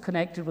again, this is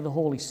connected with the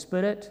Holy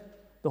Spirit.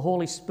 The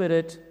Holy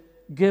Spirit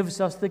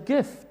gives us the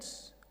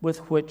gifts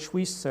with which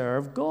we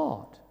serve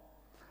God.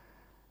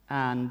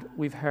 And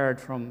we've heard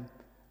from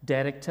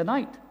Derek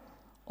tonight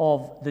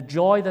of the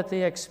joy that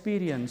they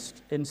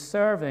experienced in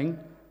serving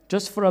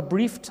just for a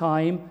brief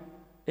time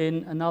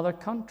in another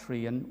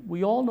country. And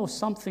we all know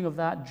something of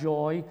that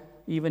joy,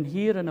 even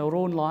here in our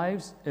own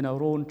lives, in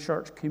our own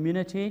church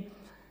community.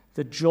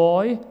 The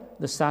joy,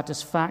 the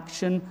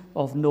satisfaction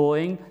of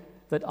knowing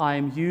that I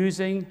am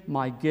using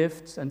my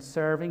gifts and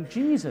serving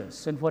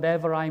Jesus in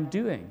whatever I'm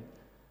doing,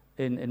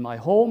 in my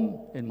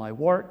home, in my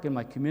work, in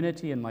my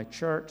community, in my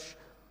church,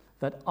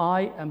 that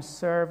I am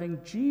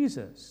serving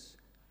Jesus.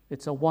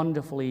 It's a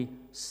wonderfully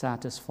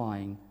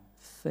satisfying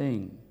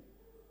thing.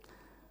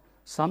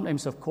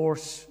 Sometimes, of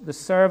course, the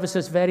service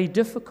is very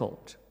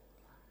difficult.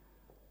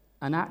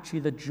 And actually,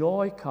 the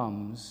joy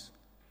comes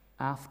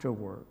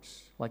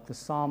afterwards. Like the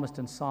psalmist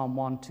in Psalm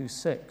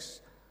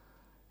 126.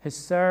 His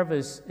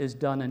service is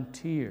done in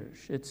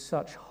tears. It's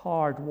such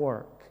hard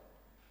work.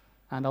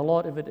 And a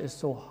lot of it is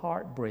so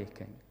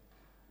heartbreaking.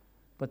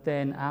 But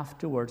then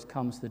afterwards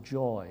comes the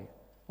joy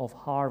of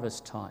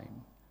harvest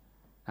time.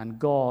 And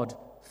God,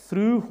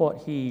 through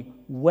what he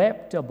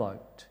wept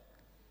about,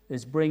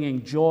 is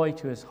bringing joy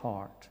to his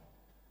heart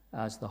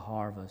as the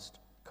harvest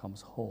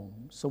comes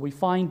home. So we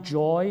find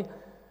joy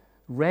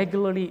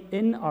regularly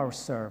in our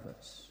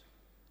service,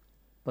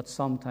 but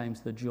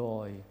sometimes the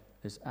joy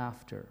is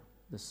after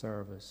the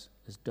service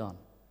is done.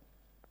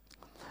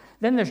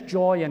 Then there's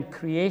joy in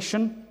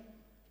creation,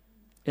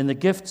 in the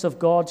gifts of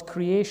God's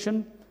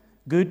creation,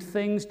 good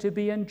things to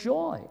be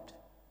enjoyed.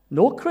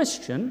 No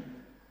Christian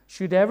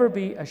should ever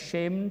be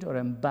ashamed or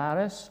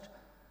embarrassed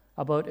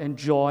about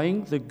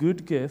enjoying the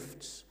good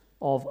gifts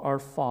of our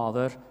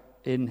Father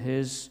in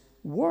his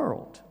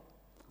world.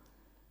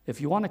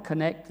 If you want to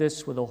connect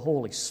this with the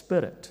Holy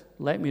Spirit,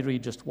 let me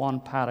read just one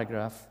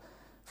paragraph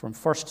from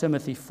 1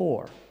 Timothy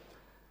 4.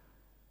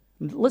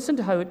 Listen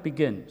to how it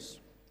begins.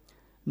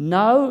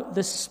 Now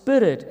the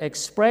Spirit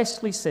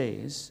expressly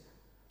says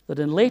that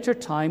in later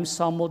times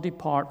some will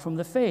depart from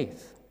the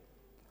faith.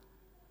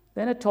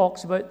 Then it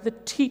talks about the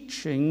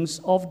teachings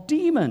of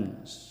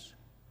demons,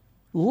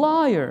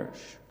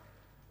 liars,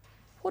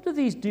 What do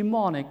these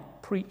demonic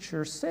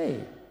preachers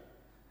say?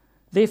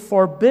 They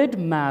forbid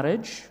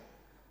marriage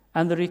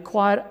and they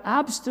require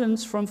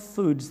abstinence from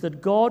foods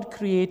that God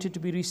created to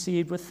be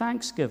received with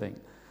thanksgiving.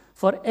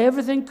 For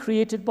everything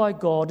created by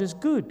God is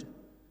good,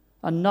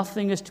 and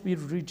nothing is to be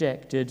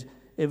rejected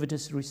if it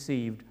is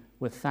received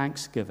with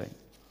thanksgiving.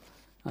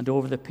 And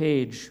over the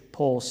page,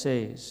 Paul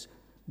says,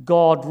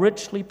 God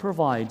richly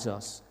provides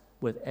us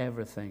with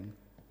everything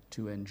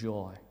to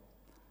enjoy.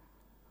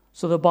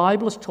 So the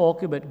Bible is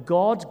talking about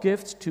God's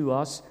gifts to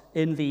us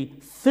in the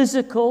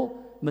physical,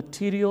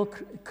 material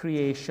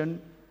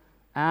creation,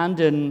 and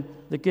in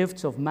the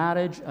gifts of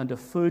marriage and of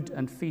food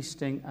and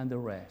feasting and the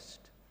rest.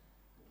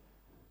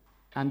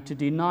 And to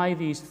deny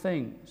these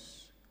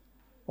things,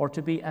 or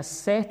to be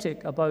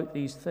ascetic about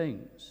these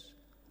things,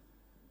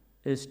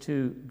 is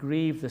to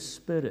grieve the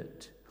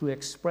Spirit, who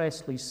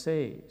expressly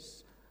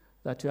says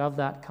that to have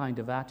that kind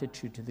of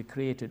attitude to the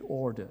created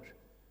order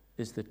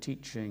is the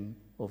teaching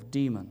of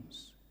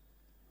demons.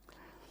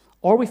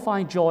 Or we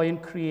find joy in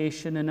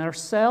creation in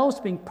ourselves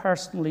being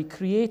personally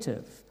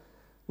creative.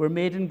 We're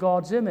made in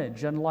God's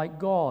image, and like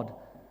God,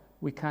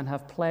 we can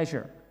have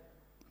pleasure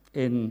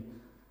in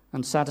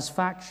and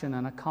satisfaction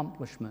and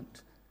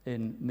accomplishment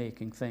in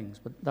making things.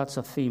 But that's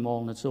a theme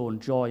all on its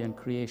own, joy in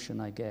creation,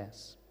 I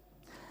guess.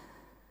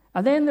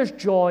 And then there's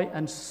joy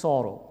and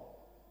sorrow,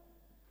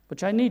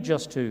 which I need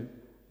just to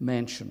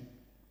mention.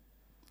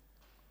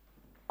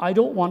 I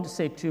don't want to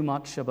say too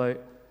much about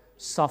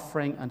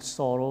suffering and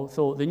sorrow,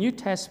 though the New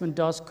Testament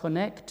does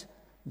connect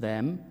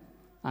them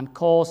and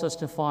calls us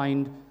to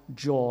find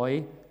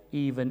joy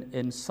even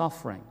in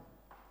suffering.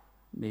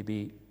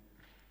 Maybe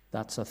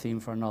that's a theme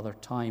for another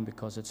time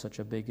because it's such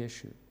a big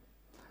issue.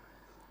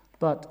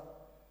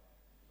 But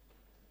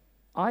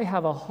I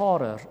have a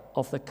horror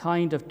of the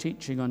kind of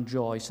teaching on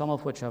joy, some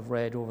of which I've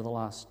read over the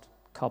last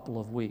couple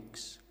of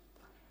weeks,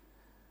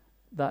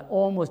 that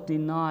almost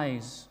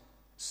denies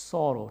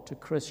sorrow to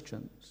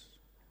Christians,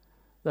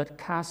 that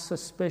casts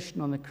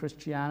suspicion on the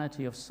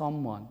Christianity of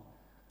someone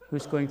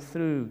who's going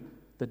through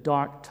the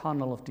dark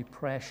tunnel of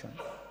depression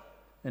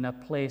in a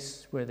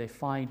place where they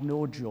find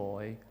no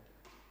joy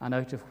and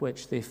out of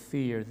which they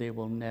fear they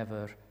will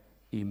never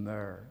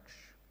emerge.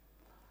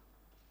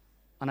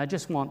 And I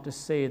just want to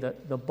say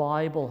that the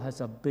Bible has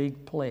a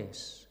big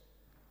place,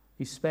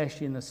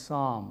 especially in the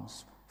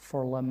Psalms,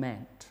 for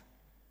lament.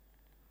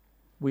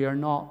 We are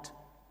not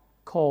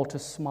called to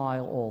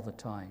smile all the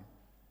time,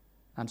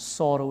 and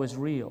sorrow is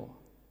real,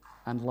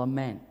 and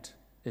lament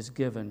is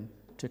given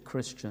to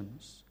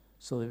Christians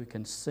so that we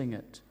can sing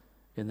it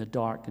in the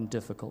dark and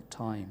difficult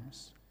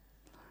times.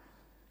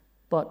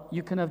 But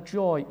you can have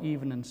joy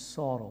even in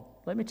sorrow.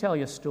 Let me tell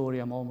you a story,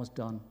 I'm almost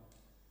done,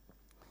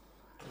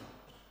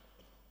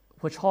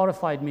 which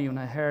horrified me when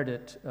I heard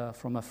it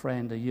from a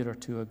friend a year or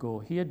two ago.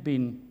 He had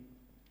been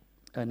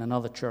in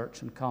another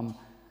church and come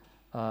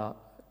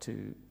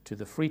to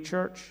the Free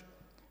Church,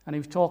 and he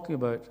was talking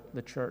about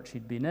the church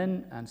he'd been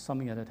in and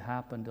something that had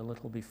happened a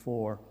little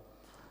before.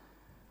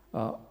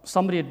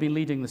 Somebody had been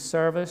leading the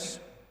service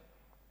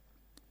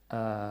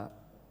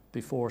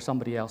before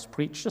somebody else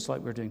preached, just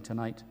like we're doing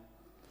tonight.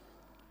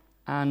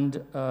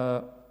 And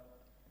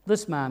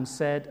this man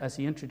said, as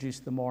he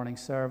introduced the morning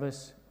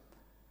service,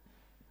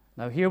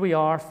 "Now here we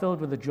are,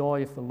 filled with the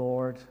joy of the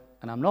Lord,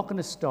 and I'm not going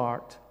to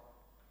start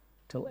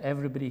till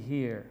everybody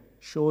here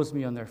shows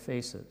me on their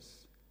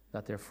faces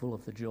that they're full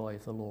of the joy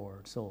of the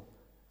Lord. So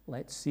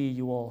let's see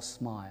you all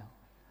smile."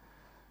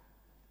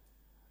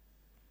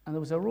 And there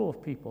was a row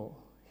of people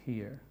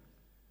here,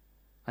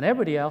 and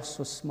everybody else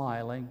was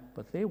smiling,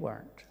 but they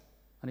weren't.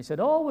 And he said,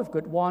 "Oh, we've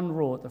got one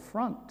row at the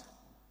front.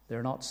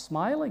 They're not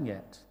smiling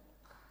yet.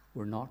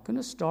 We're not going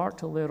to start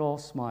till they're all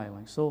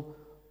smiling." So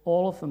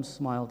all of them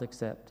smiled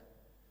except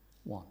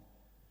one.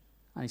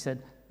 And he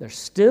said, "There's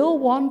still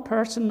one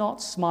person not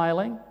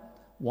smiling,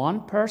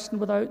 one person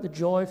without the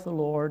joy of the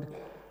Lord.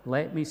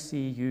 Let me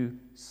see you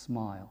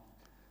smile."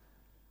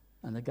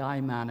 And the guy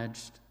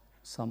managed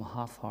some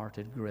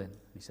half-hearted grin.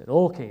 He said,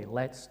 "Okay,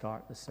 let's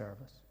start the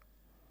service."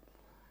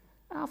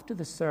 After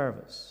the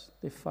service,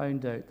 they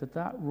found out that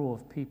that row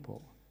of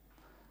people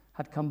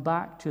had come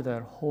back to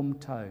their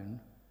hometown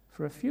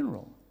for a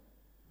funeral.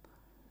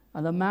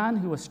 And the man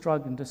who was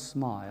struggling to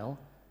smile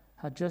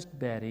had just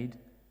buried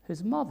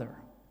his mother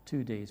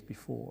 2 days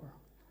before.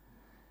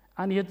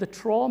 And he had the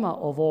trauma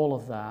of all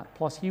of that,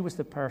 plus he was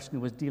the person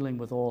who was dealing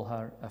with all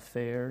her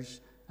affairs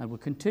and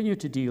would continue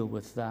to deal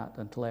with that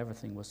until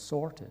everything was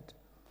sorted.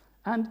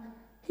 And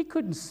he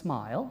couldn't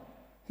smile,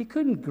 he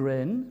couldn't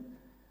grin,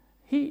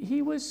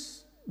 he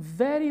was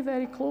very,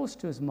 very close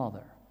to his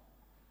mother,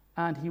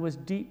 and he was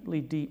deeply,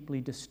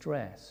 deeply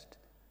distressed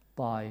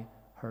by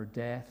her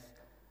death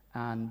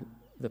and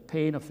the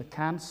pain of the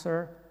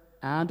cancer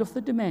and of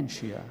the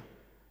dementia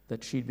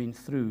that she'd been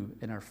through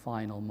in her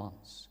final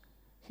months.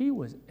 He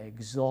was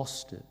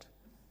exhausted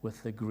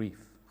with the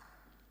grief.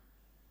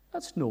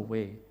 That's no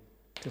way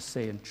to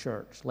say in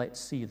church, "Let's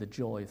see the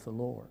joy of the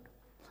Lord."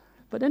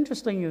 But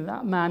interestingly,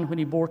 that man, when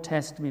he bore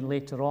testimony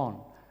later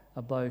on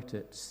about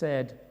it,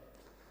 said,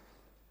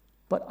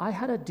 but I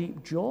had a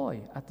deep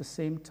joy at the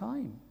same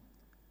time.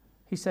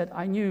 He said,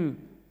 I knew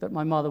that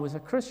my mother was a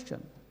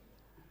Christian.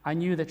 I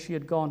knew that she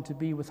had gone to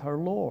be with her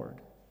Lord.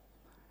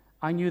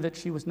 I knew that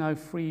she was now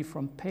free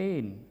from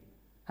pain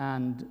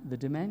and the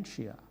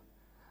dementia.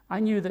 I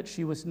knew that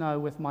she was now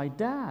with my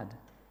dad,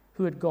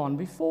 who had gone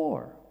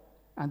before,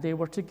 and they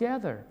were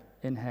together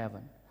in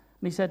heaven.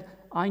 And he said,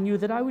 I knew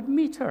that I would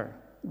meet her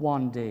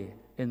one day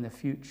in the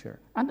future,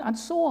 and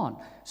so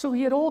on. So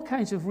he had all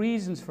kinds of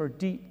reasons for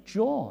deep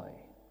joy,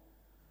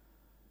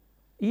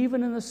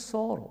 even in the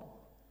sorrow,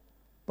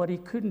 but he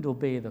couldn't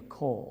obey the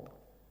call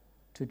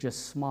to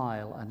just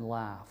smile and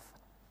laugh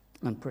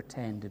and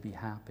pretend to be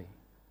happy.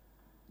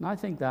 And I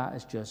think that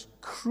is just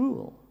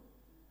cruel.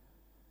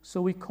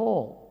 So we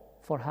call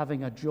for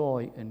having a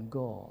joy in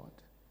God,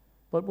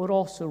 but we're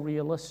also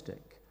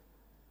realistic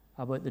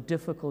about the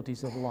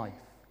difficulties of life.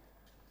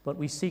 But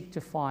we seek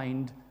to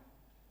find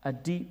a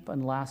deep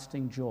and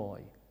lasting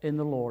joy in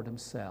the Lord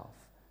himself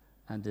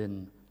and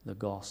in the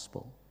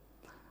gospel.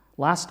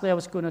 Lastly, I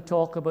was going to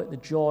talk about the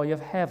joy of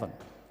heaven,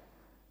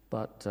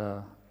 but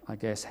I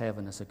guess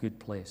heaven is a good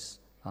place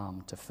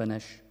to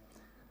finish.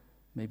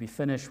 Maybe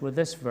finish with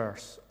this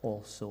verse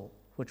also,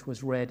 which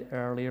was read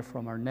earlier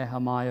from our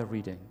Nehemiah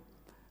reading.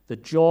 The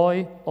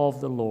joy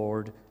of the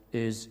Lord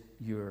is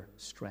your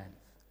strength.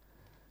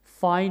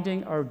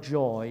 Finding our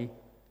joy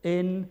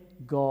in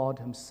God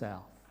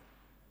himself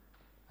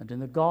and in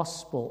the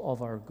gospel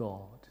of our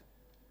God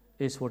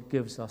is what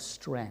gives us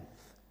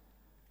strength,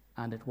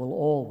 and it will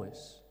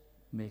always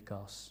make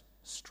us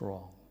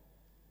strong.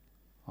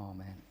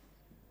 Amen.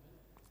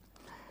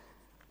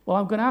 Well,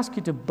 I'm going to ask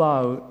you to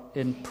bow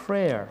in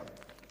prayer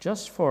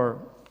just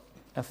for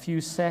a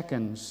few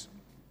seconds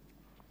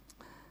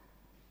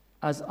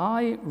as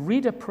I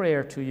read a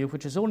prayer to you,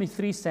 which is only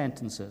 3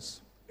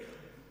 sentences.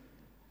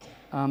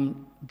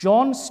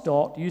 John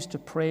Stott used to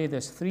pray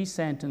this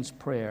 3-sentence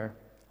prayer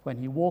when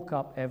he woke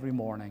up every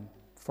morning,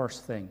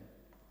 first thing.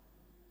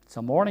 It's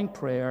a morning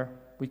prayer.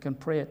 We can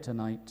pray it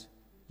tonight.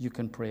 You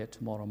can pray it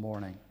tomorrow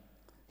morning.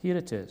 Here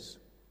it is.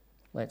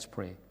 Let's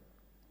pray.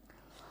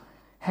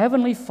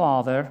 Heavenly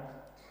Father,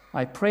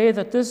 I pray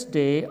that this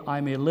day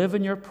I may live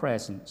in your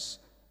presence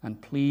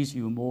and please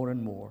you more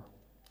and more.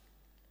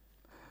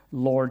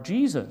 Lord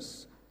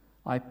Jesus,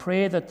 I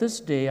pray that this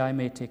day I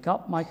may take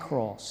up my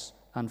cross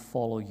and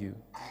follow you.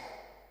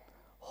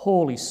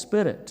 Holy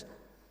Spirit,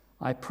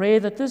 I pray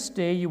that this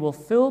day you will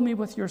fill me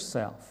with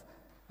yourself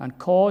and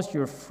cause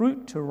your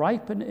fruit to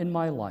ripen in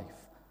my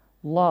life: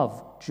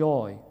 love,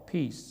 joy,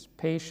 peace,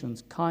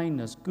 patience,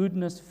 kindness,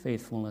 goodness,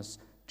 faithfulness,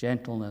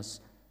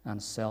 gentleness,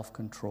 and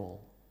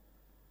self-control.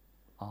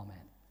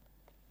 Amen.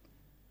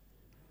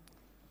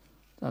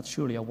 That's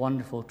surely a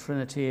wonderful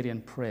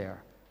Trinitarian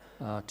prayer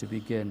to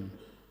begin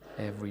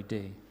every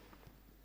day.